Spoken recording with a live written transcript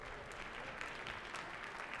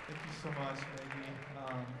Thank you so much, Maggie.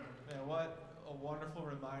 Man, what a wonderful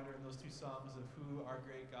reminder in those two Psalms of who our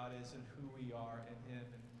great God is and who we are in Him,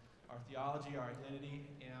 and our theology, our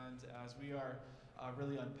identity. And as we are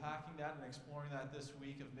really unpacking that and exploring that this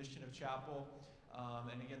week of Mission of Chapel,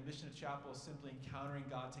 and again, Mission of Chapel is simply encountering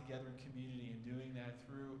God together in community and doing that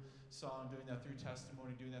through song, doing that through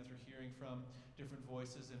testimony, doing that through hearing from different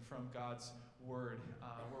voices and from God's Word.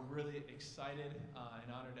 We're really excited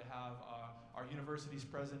and honored to have our university's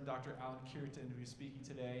president, Dr. Alan Cureton, who is speaking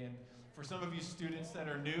today. And for some of you students that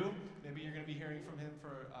are new, maybe you're going to be hearing from him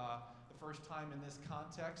for the first time in this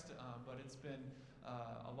context, but it's been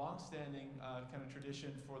a long-standing kind of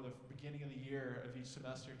tradition for the beginning of the year of each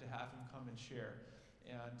semester to have him come and share.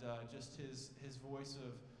 And just his voice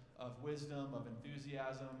of wisdom, of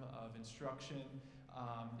enthusiasm, of instruction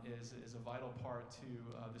is a vital part to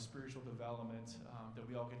the spiritual development that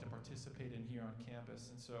we all get to participate in here on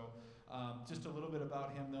campus. And so just a little bit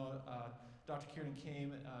about him, though. Dr. Cureton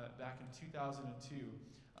came back in 2002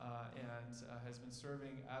 and has been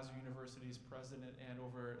serving as a university's president and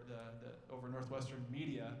over Northwestern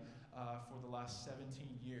Media for the last 17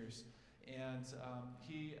 years. And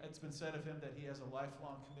it's been said of him that he has a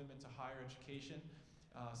lifelong commitment to higher education,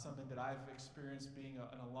 something that I've experienced being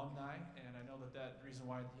an alumni, and I know that reason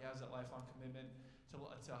why he has that lifelong commitment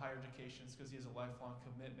to higher education is because he has a lifelong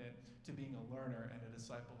commitment to being a learner and a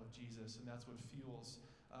disciple of Jesus, and that's what fuels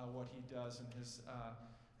what he does, and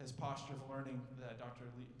his posture of learning that Dr.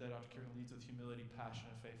 Cureton leads with humility, passion,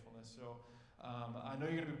 and faithfulness. So I know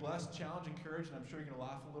you're going to be blessed, challenged, encouraged, and I'm sure you're going to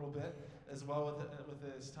laugh a little bit as well with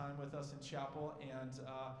his time with us in chapel. And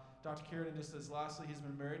Dr. Cureton, just as lastly, he's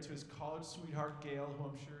been married to his college sweetheart, Gail, who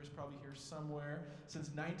I'm sure is probably here somewhere, since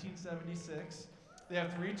 1976. They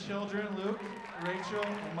have 3 children, Luke, Rachel,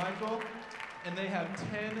 and Michael, and they have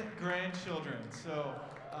 10 grandchildren. So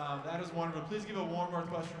that is wonderful. Please give a warm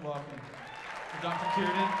Northwestern welcome to Dr.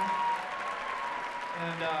 Cureton.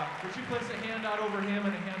 And would you place a hand out over him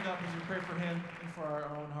and a hand up as we pray for him and for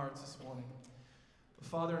our own hearts this morning.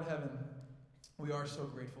 Father in heaven, we are so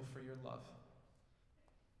grateful for your love.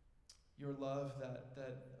 Your love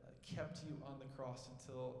that kept you on the cross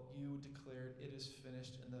until you declared it is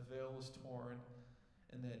finished and the veil was torn,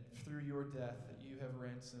 and that through your death that you have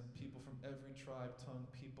ransomed people from every tribe, tongue,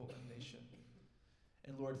 people, and nation.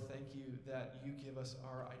 And Lord, thank you that you give us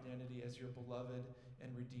our identity as your beloved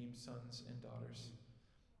and redeemed sons and daughters.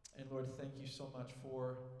 And Lord, thank you so much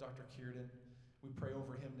for Dr. Cureton. We pray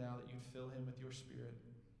over him now that you'd fill him with your spirit.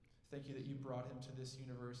 Thank you that you brought him to this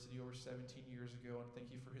university over 17 years ago, and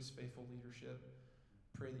thank you for his faithful leadership.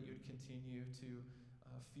 Pray that you'd continue to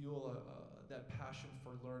fuel that passion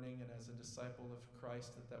for learning, and as a disciple of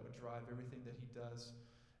Christ, that would drive everything that he does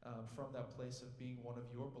from that place of being one of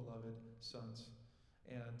your beloved sons.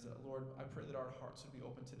 And Lord, I pray that our hearts would be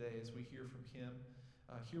open today as we hear from him,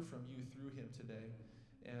 hear from you through him today.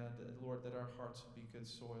 And Lord, that our hearts would be good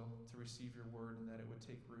soil to receive your word, and that it would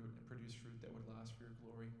take root and produce fruit that would last for your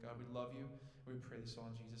glory. God, we love you. We pray this all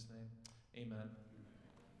in Jesus' name. Amen.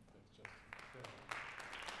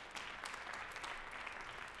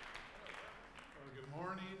 Well, good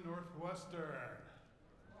morning, Northwestern.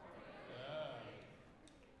 Yeah.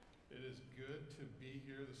 It is good to be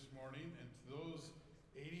here this morning. And to those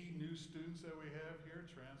 80 new students that we have here,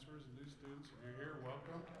 transfers and new students, if you're here,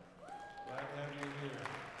 welcome. Glad to have you here.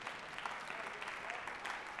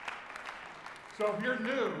 So if you're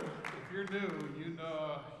new,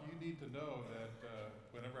 you need to know that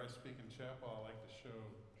whenever I speak in chapel, I like to show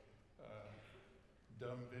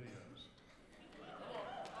dumb videos.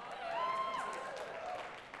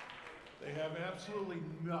 They have absolutely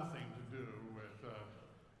nothing to do with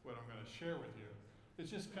what I'm going to share with you.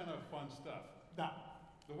 It's just kind of fun stuff. Now,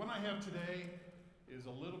 the one I have today is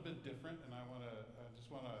a little bit different, and I just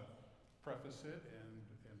want to preface it and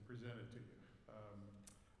present it to you.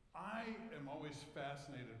 I am always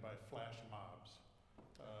fascinated by flash mobs,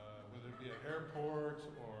 whether it be at airports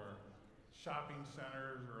or shopping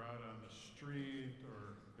centers or out on the street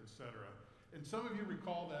or etc. And some of you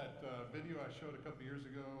recall that video I showed a couple years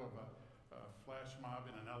ago of a flash mob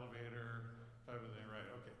in an elevator type of thing, right?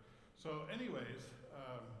 Okay. So anyways,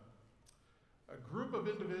 a group of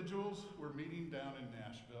individuals were meeting down in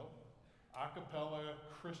Nashville, a cappella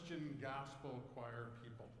Christian gospel choir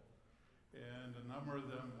people. And a number of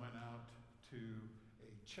them went out to a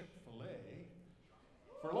Chick-fil-A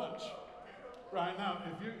for lunch. Right now,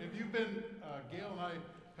 if you've been, Gail and I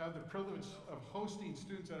have the privilege of hosting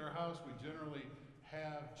students at our house. We generally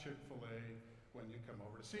have Chick-fil-A when you come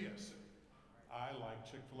over to see us. I like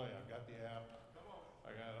Chick-fil-A. I've got the app.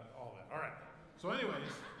 I got all that. All right. So anyways,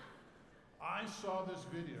 I saw this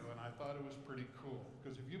video and I thought it was pretty cool.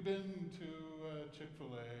 Because if you've been to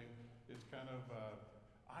Chick-fil-A, it's kind of,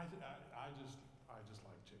 I just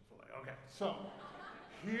like Chick-fil-A. Okay, so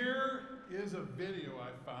here is a video I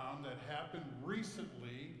found that happened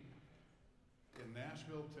recently in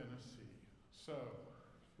Nashville, Tennessee. So,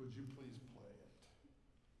 would you please play it?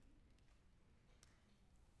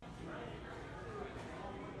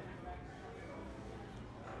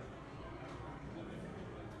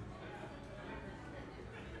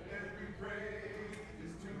 Every praise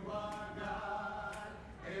is to our God.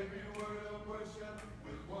 Every word of worship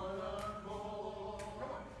with one accord.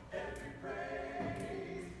 Every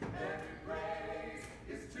praise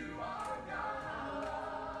is to our God.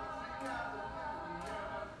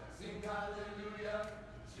 Sing hallelujah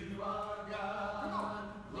to our God.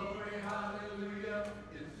 Glory, hallelujah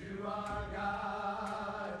is to our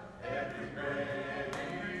God. Every praise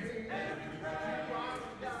is to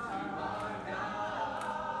our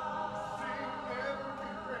God. Sing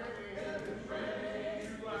every praise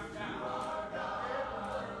to our God.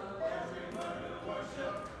 Every word of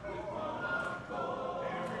worship with one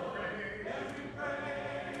accord. Every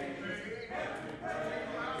praise to our God.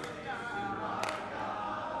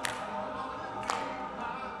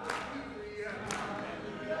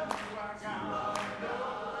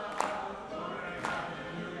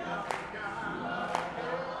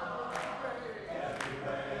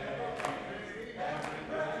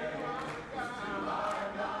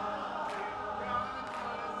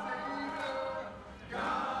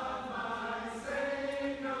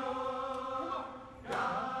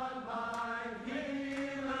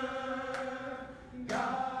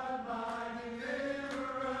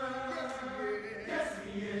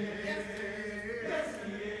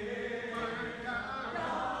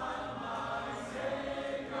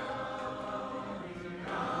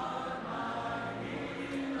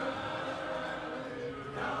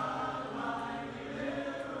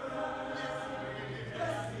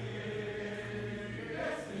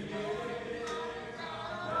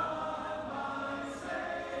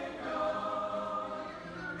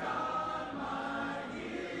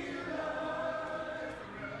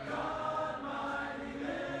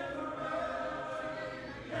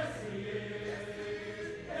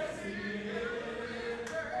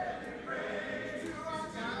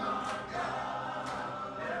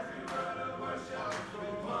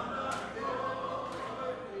 Hallelujah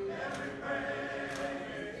to our God.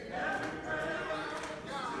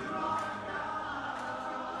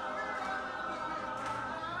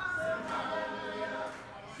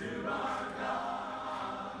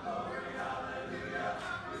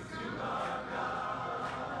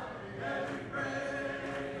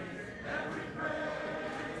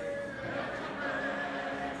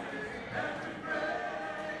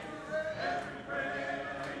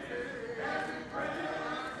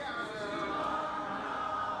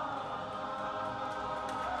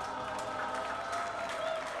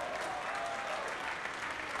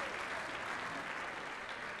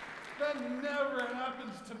 That never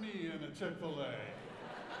happens to me in a Chick-fil-A.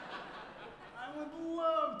 I would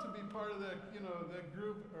love to be part of that, that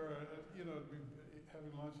group, or, be having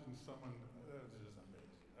lunch and someone, that's just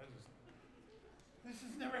amazing. This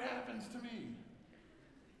just never happens to me.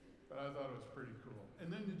 But I thought it was pretty cool. And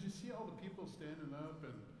then did you see all the people standing up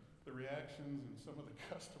and the reactions and some of the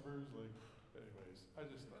customers? Anyways, I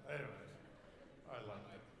liked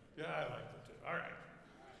it. Yeah, I liked it too.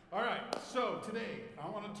 All right, so today I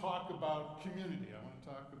want to talk about community. I want to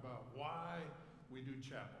talk about why we do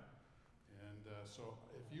chapel. And so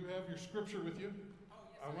if you have your scripture with you,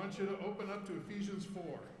 I want you to open up to Ephesians 4.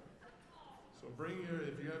 So if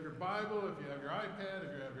you have your Bible, if you have your iPad,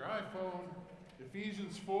 if you have your iPhone,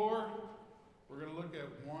 Ephesians 4, we're going to look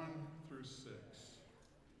at 1 through 6.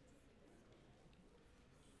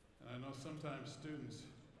 And I know sometimes students,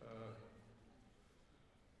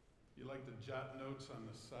 you like to jot notes on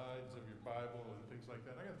the sides of your Bible and things like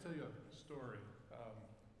that. I got to tell you a story.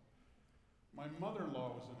 My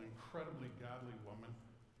mother-in-law was an incredibly godly woman.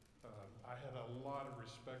 I had a lot of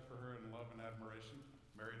respect for her and love and admiration.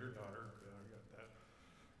 Married her daughter. Yeah, I got that.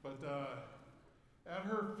 But at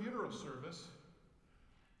her funeral service,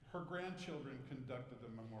 her grandchildren conducted the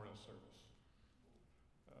memorial service.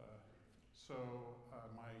 So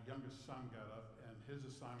my youngest son got up, and his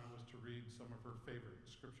assignment was to read some of her favorite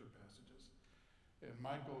scripture passages. And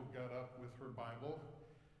Michael got up with her Bible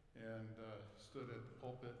and stood at the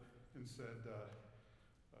pulpit and said,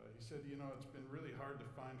 he said, it's been really hard to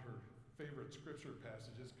find her favorite scripture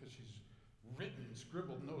passages because she's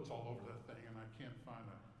scribbled notes all over that thing, and I can't find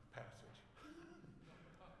a passage.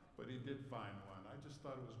 but he did find one. I just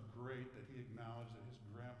thought it was great that he acknowledged that his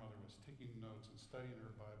grandmother was taking notes and studying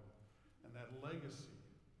her Bible, and that legacy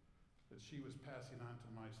that she was passing on to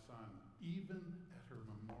my son, even at her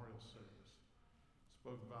memorial service,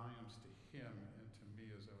 spoke volumes to him and to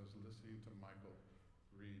me as I was listening to Michael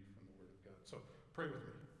read from the Word of God. So pray with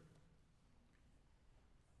me.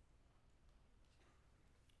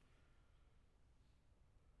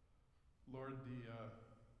 Lord, we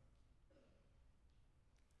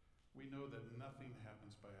know that nothing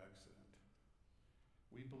happens by accident.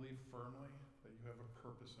 We believe firmly that you have a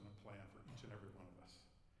purpose and a plan for each and every one of us,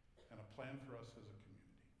 and a plan for us as a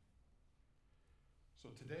community.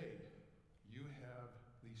 So today, you have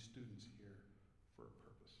these students here for a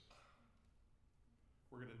purpose.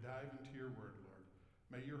 We're going to dive into your word, Lord.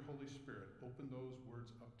 May your Holy Spirit open those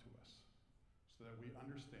words up to us so that we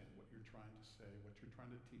understand what you're trying to say, what you're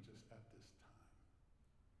trying to teach us at this time.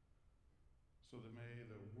 So that may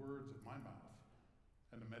the words of my mouth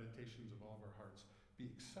and the meditations of all of our hearts be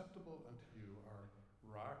acceptable unto you, our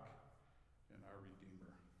rock and our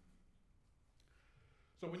Redeemer.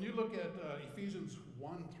 So when you look at Ephesians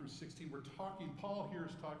 1 through 16, Paul here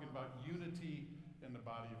is talking about unity in the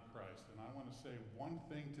body of Christ. And I want to say one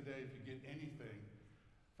thing today, if you get anything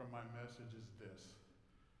from my message, is this.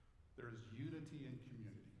 There is unity in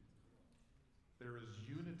community. There is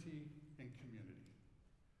unity in community.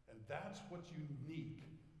 And that's what's unique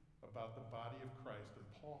about the body of Christ. And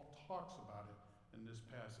Paul talks about it in this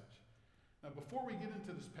passage. Now, before we get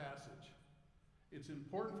into this passage, it's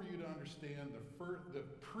important for you to understand the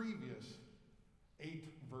previous 8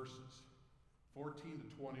 verses, 14 to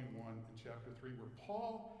 21 in chapter 3, where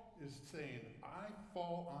Paul is saying, I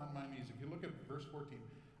fall on my knees. If you look at verse 14,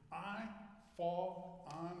 I fall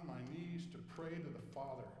on my knees to pray to the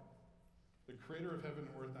Father, the creator of heaven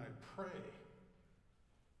and earth, and I pray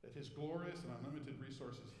that his glorious and unlimited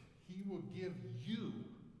resources, he will give you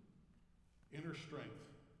inner strength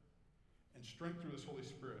and strength through his Holy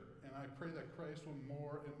Spirit. And I pray that Christ will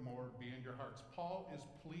more and more be in your hearts. Paul is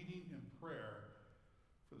pleading in prayer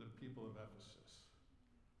for the people of Ephesus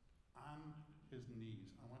on his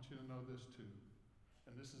knees. I want you to know this too.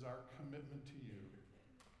 And this is our commitment to you,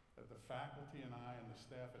 that the faculty and I and the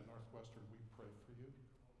staff at Northwestern, we pray for you.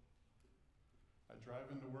 I drive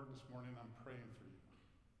into work this morning, I'm praying for you.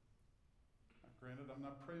 Granted, I'm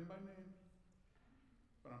not praying by name,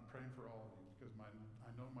 but I'm praying for all of you because I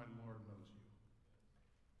know my Lord knows you.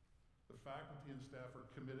 The faculty and staff are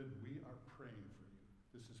committed. We are praying for you.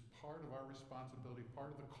 This is part of our responsibility, part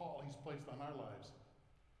of the call he's placed on our lives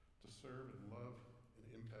to serve and love and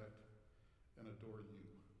impact and adore you,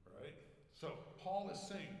 right? So Paul is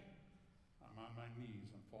saying, I'm on my knees.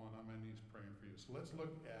 I'm falling on my knees praying for you. So let's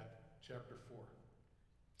look at chapter 4.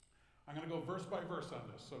 I'm going to go verse by verse on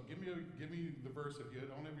this. So give me the verse. If you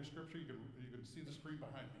don't have your scripture, you can see the screen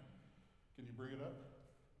behind me. Can you bring it up?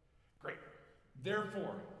 Great.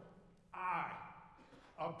 Therefore, I,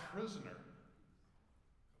 a prisoner.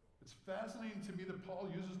 It's fascinating to me that Paul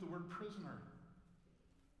uses the word prisoner.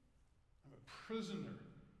 I'm a prisoner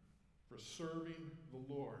for serving the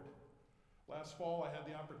Lord. Last fall, I had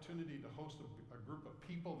the opportunity to host a group of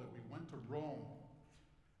people that we went to Rome.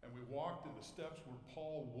 And we walked in the steps where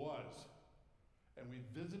Paul was. And we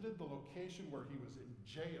visited the location where he was in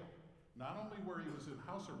jail. Not only where he was in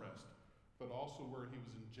house arrest, but also where he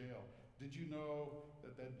was in jail. Did you know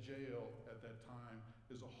that that jail at that time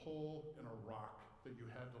is a hole in a rock that you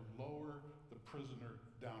had to lower the prisoner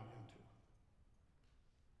down into?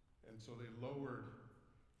 And so they lowered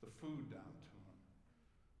the food down to him.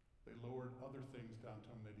 They lowered other things down to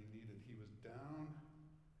him that he needed. He was down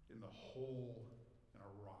in the hole in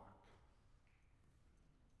a rock.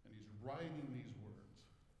 And he's writing these words.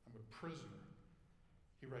 I'm a prisoner.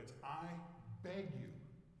 He writes, I beg you.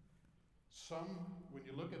 When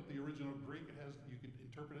you look at the original Greek, you could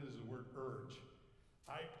interpret it as the word urge.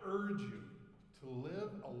 I urge you to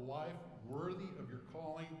live a life worthy of your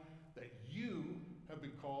calling that you have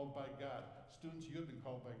been called by God. Students, you have been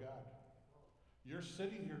called by God. You're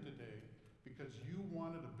sitting here today because you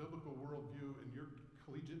wanted a biblical worldview in your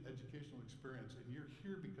collegiate educational experience, and you're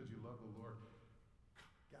here because you love the Lord.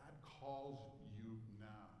 God calls you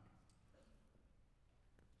now.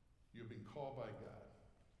 You've been called by God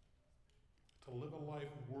to live a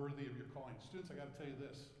life worthy of your calling. Students, I got to tell you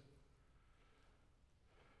this.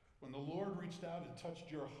 When the Lord reached out and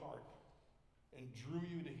touched your heart and drew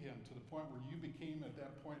you to him to the point where you became at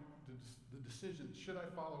that point the decision, should I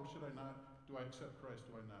follow, should I not? Do I accept Christ,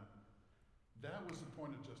 do I not? That was the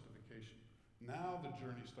point of justification. Now the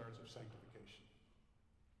journey starts of sanctification.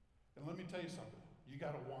 And let me tell you something. You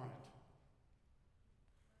got to want it.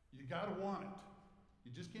 You got to want it.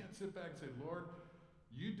 You just can't sit back and say, Lord,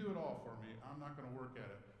 you do it all for me. I'm not going to work at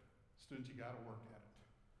it. Students, you got to work at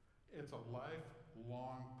it. It's a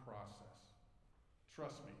lifelong process.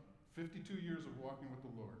 Trust me, 52 years of walking with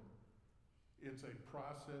the Lord. It's a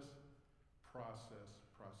process,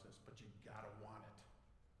 but you got to want it.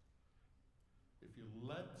 If you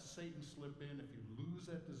let Satan slip in, if you lose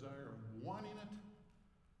that desire of wanting it,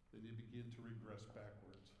 then you begin to regress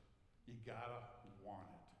backwards. You got to want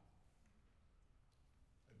it.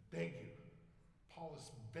 I beg you, Paul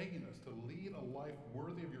is begging us to lead a life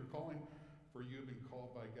worthy of your calling, for you have been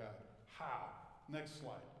called by God. How? Next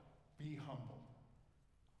slide. Be humble,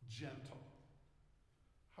 gentle.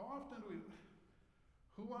 How often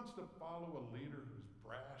who wants to follow a leader who's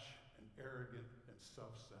brash and arrogant and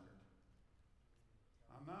self-centered?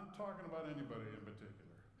 I'm not talking about anybody in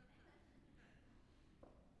particular.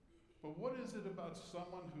 But what is it about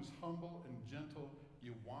someone who's humble and gentle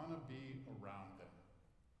you want to be around them?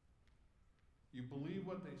 You believe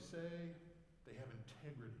what they say, they have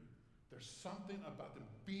integrity. There's something about them.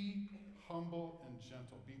 Be humble and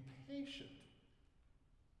gentle. Be patient.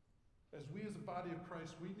 As we as a body of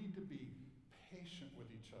Christ, we need to be patient with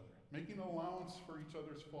each other, making allowance for each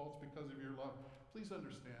other's faults because of your love. Please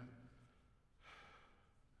understand,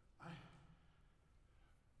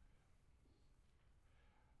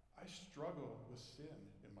 I struggle with sin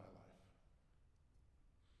in my life.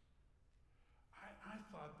 I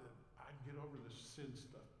thought that I'd get over this sin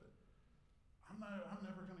stuff, but I'm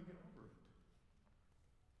never going to get over it.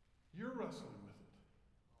 You're wrestling with it.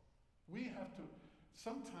 We have to,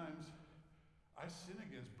 sometimes I sin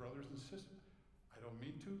against brothers and sisters. I don't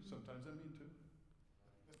mean to, sometimes I mean to.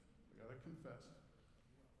 I gotta confess.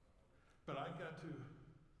 But I've got to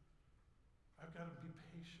be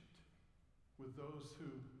patient with those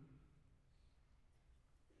who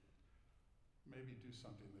maybe do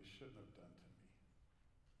something they shouldn't have done to me.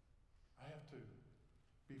 I have to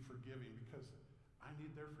be forgiving because I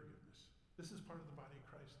need their forgiveness. This is part of the body of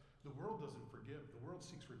Christ. The world doesn't forgive. The world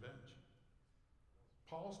seeks revenge.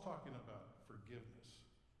 Paul's talking about forgiveness,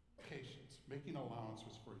 patience, making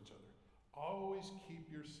allowances for each other. Always keep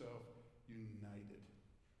yourself united.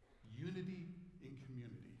 Unity in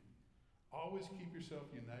community. Always keep yourself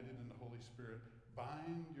united in the Holy Spirit.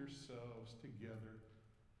 Bind yourselves together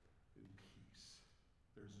in peace.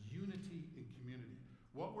 There's unity in community.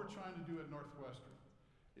 What we're trying to do at Northwestern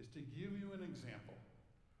is to give you an example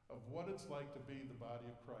of what it's like to be the body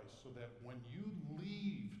of Christ, so that when you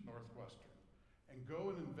leave Northwestern and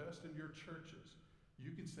go and invest in your churches,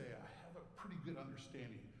 you can say, I have a pretty good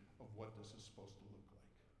understanding of what this is supposed to look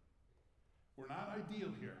like. We're not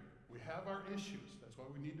ideal here. We have our issues. That's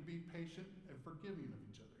why we need to be patient and forgiving of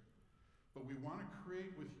each other. But we want to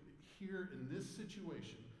create here in this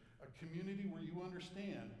situation a community where you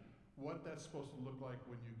understand what that's supposed to look like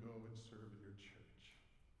when you go and serve in your church,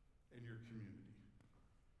 in your community.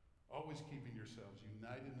 Always keeping yourselves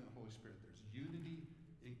united in the Holy Spirit. There's unity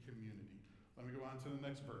in community. Let me go on to the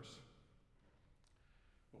next verse.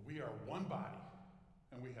 But we are one body,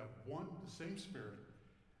 and we have the same Spirit,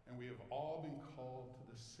 and we have all been called to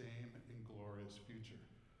the same and glorious future.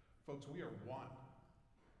 Folks, we are one.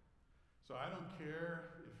 So I don't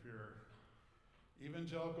care if you're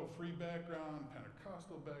evangelical free background,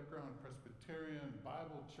 Pentecostal background, Presbyterian,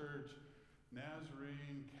 Bible church,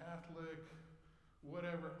 Nazarene, Catholic,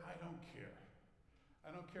 whatever, I don't care.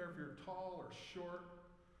 I don't care if you're tall or short.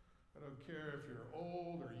 I don't care if you're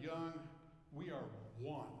old or young. We are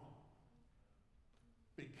one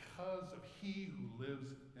because of He who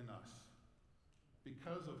lives in us,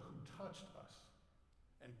 because of who touched us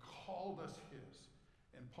and called us His.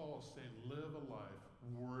 And Paul is saying, live a life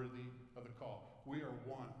worthy of the call. We are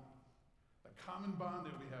one. The common bond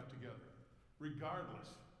that we have together,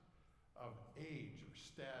 regardless of age or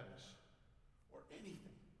status or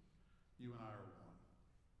anything, you and I are one.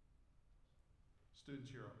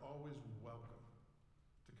 Students, you're always welcome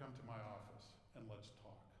to come to my office and let's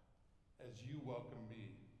talk, as you welcome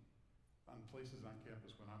me on places on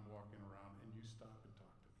campus when I'm walking around and you stop and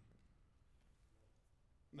talk to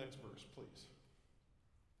me. Next verse, please.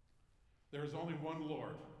 There is only one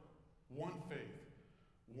Lord, one faith,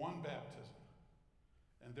 one baptism,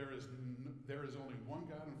 and there is only one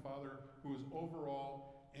God and Father who is over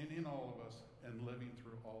all and in all of us and living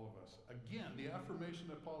through all of us. Again, the affirmation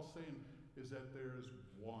that Paul's saying is that there is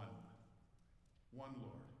one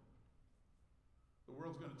Lord. The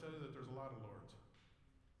world's going to tell you that there's a lot of lords.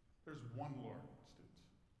 There's one Lord, students.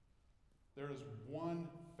 There is one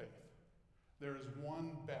faith. There is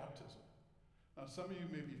one baptism. Now, some of you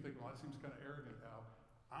may be thinking, well, that seems kind of arrogant, Al.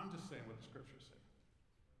 I'm just saying what the Scriptures say.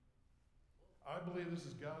 I believe this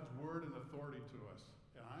is God's word and authority to us.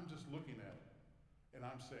 And I'm just looking at it. And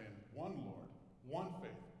I'm saying, one Lord, one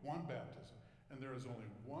faith, one baptism. And there is only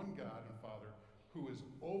one God and Father who is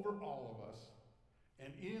over all of us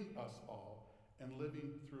and in us all and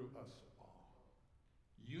living through us all.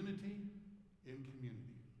 Unity in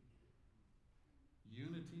community.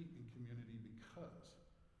 Unity in community because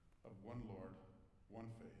of one Lord, one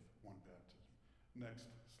faith, one baptism. Next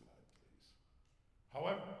slide, please.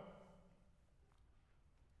 However,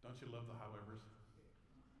 don't you love the howevers?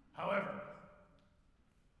 However,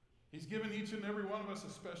 He's given each and every one of us a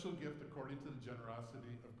special gift according to the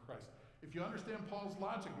generosity of Christ. If you understand Paul's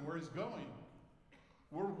logic and where he's going,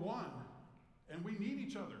 we're one, and we need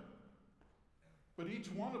each other. But each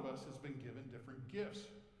one of us has been given different gifts.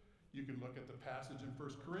 You can look at the passage in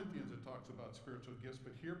 1 Corinthians that talks about spiritual gifts,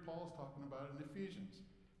 but here Paul is talking about it in Ephesians.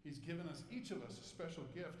 He's given us, each of us, a special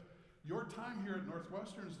gift. Your time here at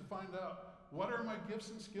Northwestern is to find out, what are my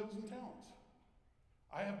gifts and skills and talents?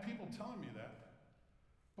 I have people telling me that.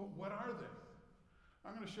 But what are they?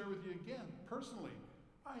 I'm going to share with you again. Personally,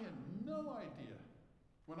 I had no idea.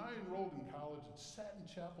 When I enrolled in college and sat in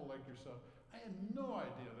chapel like yourself, I had no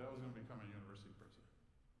idea that I was going to become a university person.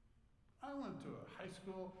 I went to a high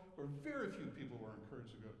school where very few people were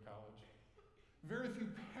encouraged to go to college. Very few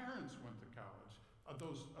parents went to college of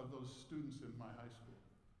those students in my high school.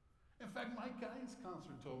 In fact, my guidance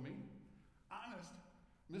counselor told me, honest,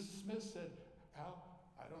 Mrs. Smith said, Al,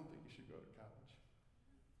 I don't think you should go to college.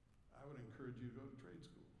 I would encourage you to go to trade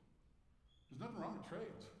school. There's nothing wrong with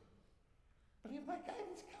trades. But he was my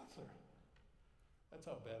guidance counselor. That's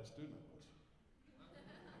how bad a student I was.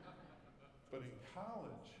 But in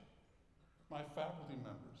college, my faculty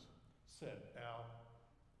members said, Al,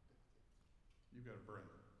 you've got a brain.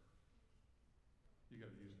 You got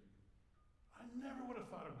to use it. I never would have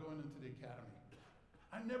thought of going into the academy.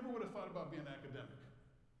 I never would have thought about being an academic.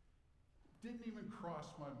 Didn't even cross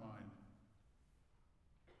my mind.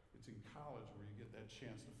 It's in college where you get that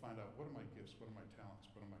chance to find out, what are my gifts, what are my talents,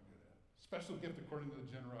 what am I good at? Special gift according to the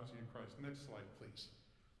generosity of Christ. Next slide, please.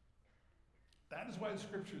 That is why the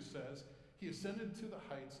scripture says, he ascended to the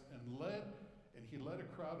heights and he led a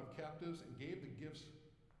crowd of captives and gave the gifts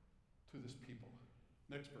to this people.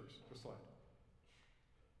 Next verse, the slide.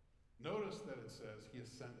 Notice that it says he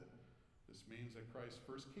ascended. This means that Christ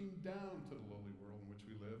first came down to the lowly world in which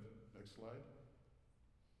we live. Next slide.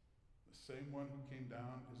 The same one who came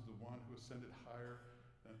down is the one who ascended higher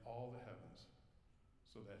than all the heavens,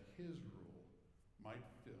 so that his rule might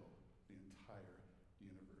fill the entire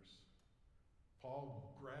universe.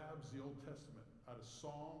 Paul grabs the Old Testament out of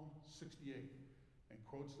Psalm 68 and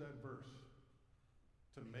quotes that verse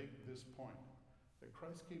to make this point, that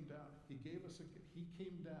Christ came down. He gave us he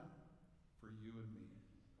came down for you and me.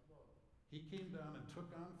 He came down and took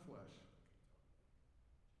on flesh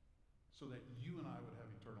so that you and I would have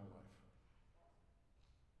eternal life.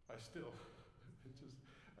 I still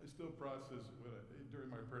process during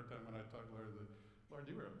my prayer time when I talk to Lord, Lord,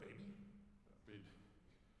 you were a baby. I mean,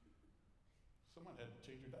 someone had to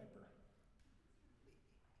change your diaper.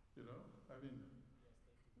 You know, I mean,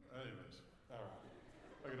 anyways, all right.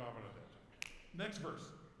 I get off on a tangent. Next verse.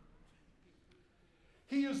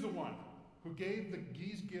 He is the one who gave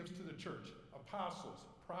these gifts to the church: apostles,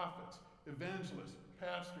 prophets, evangelists,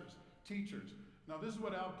 pastors, teachers. Now, this is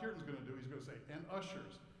what Al Kierton's going to do. He's going to say, and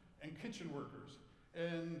ushers, and kitchen workers,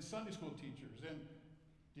 and Sunday school teachers, and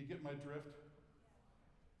do you get my drift?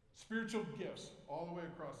 Spiritual gifts all the way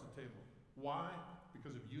across the table. Why?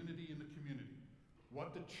 Because of unity in the community.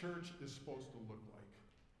 What the church is supposed to look like.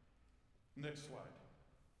 Next slide.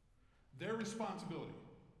 Their responsibility,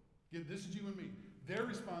 this is you and me, their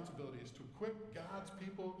responsibility is to equip God's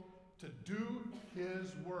people to do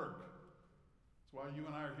his work. That's why you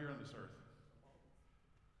and I are here on this earth.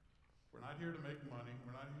 We're not here to make money.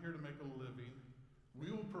 We're not here to make a living.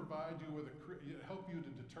 We will provide you with help you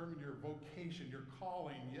to determine your vocation, your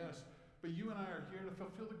calling, yes. But you and I are here to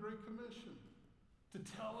fulfill the Great Commission, to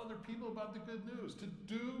tell other people about the good news, to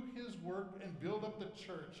do his work and build up the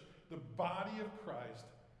church, the body of Christ,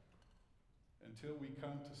 until we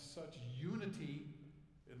come to such unity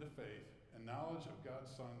in the faith and knowledge of God's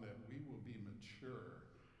Son that we will be mature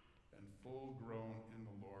and full grown in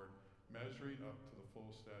the Lord, measuring up to the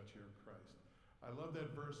full stature of Christ. I love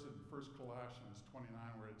that verse in 1 Colossians 29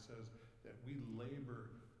 where it says that we labor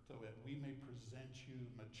so that we may present you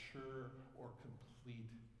mature or complete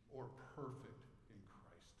or perfect in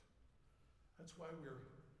Christ. That's why we're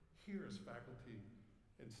here as faculty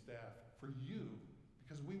and staff for you,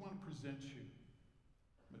 because we want to present you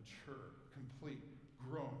mature, complete,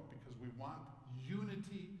 grown, because we want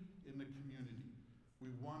unity in the community. We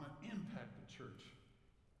want to impact the church.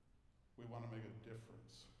 We want to make a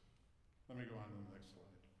difference. Let me go on to the next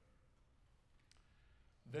slide.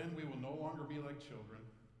 Then we will no longer be like children,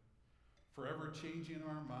 forever changing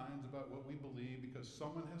our minds about what we believe because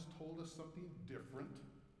someone has told us something different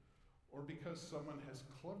or because someone has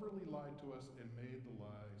cleverly lied to us and made the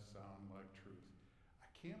lie sound like truth. I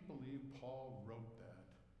can't believe Paul wrote that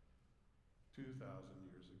 2,000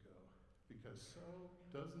 years ago, because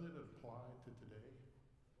doesn't it apply to today?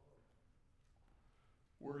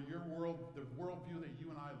 Where your world, the worldview that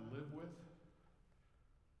you and I live with,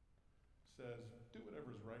 says, do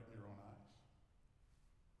whatever's right in your own eyes.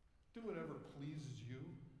 Do whatever pleases you.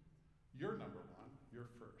 You're number one.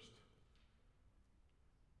 You're first.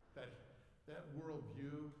 That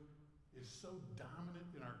worldview is so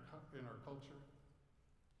dominant in our culture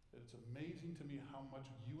that it's amazing to me how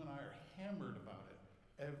much you and I are hammered about it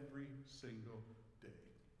every single day.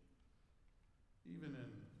 Even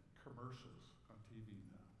in commercials on TV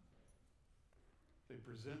now. They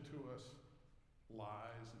present to us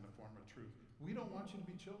lies in the form of truth. We don't want you to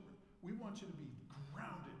be children. We want you to be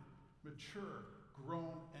grounded, mature,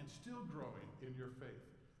 grown, and still growing in your faith.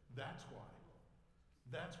 That's why.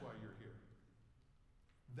 That's why you're here.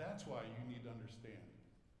 That's why you need to understand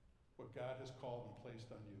what God has called and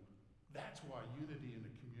placed on you. That's why unity in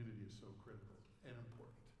the community is so critical and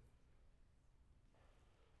important.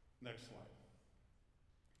 Next slide.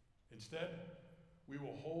 Instead, we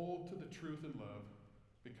will hold to the truth in love,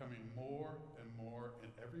 becoming more and more in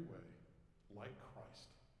every way like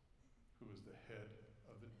Christ, who is the head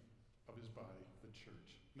of his body, the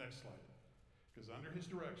church. Next slide. Because under his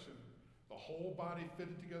direction, the whole body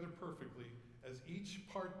fitted together perfectly, as each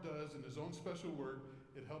part does in his own special work,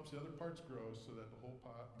 it helps the other parts grow so that the whole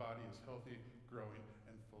body is healthy, growing,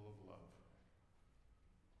 and full of love.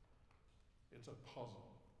 It's a puzzle.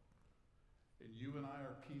 And you and I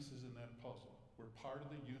are pieces in that puzzle. We're part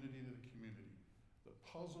of the unity of the community. The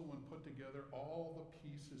puzzle, when put together, all the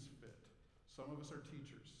pieces fit. Some of us are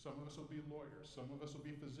teachers. Some of us will be lawyers. Some of us will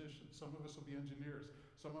be physicians. Some of us will be engineers.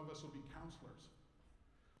 Some of us will be counselors.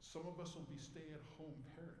 Some of us will be stay-at-home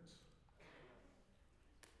parents.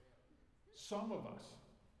 Some of us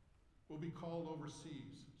will be called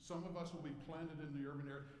overseas. Some of us will be planted in the urban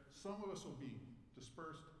area. Some of us will be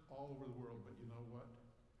dispersed all over the world. But you know what?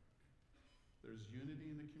 There's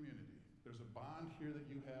unity in the community. There's a bond here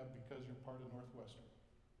that you have because you're part of Northwestern.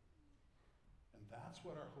 And that's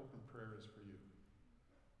what our hope and prayer is for you.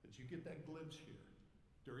 That you get that glimpse here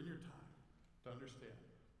during your time to understand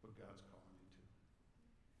what God's calling you to.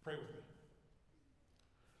 Pray with me.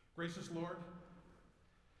 Gracious Lord,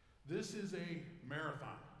 this is a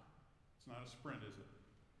marathon. It's not a sprint, is it?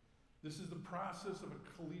 This is the process of a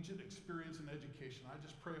collegiate experience in education. I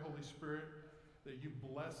just pray, Holy Spirit, that you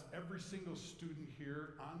bless every single student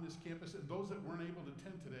here on this campus and those that weren't able to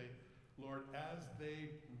attend today, Lord, as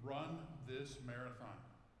they run this marathon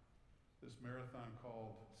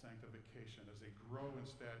called sanctification. As they grow in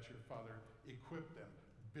stature, Father, equip them,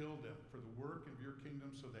 build them for the work of your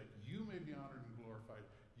kingdom so that you may be honored and glorified,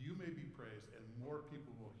 you may be praised, and more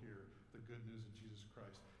people will hear the good news of Jesus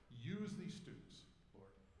Christ. Use these students, Lord,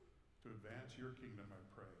 to advance your kingdom, I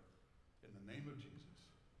pray. In the name of Jesus.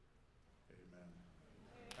 Amen.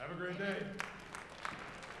 Have a great day.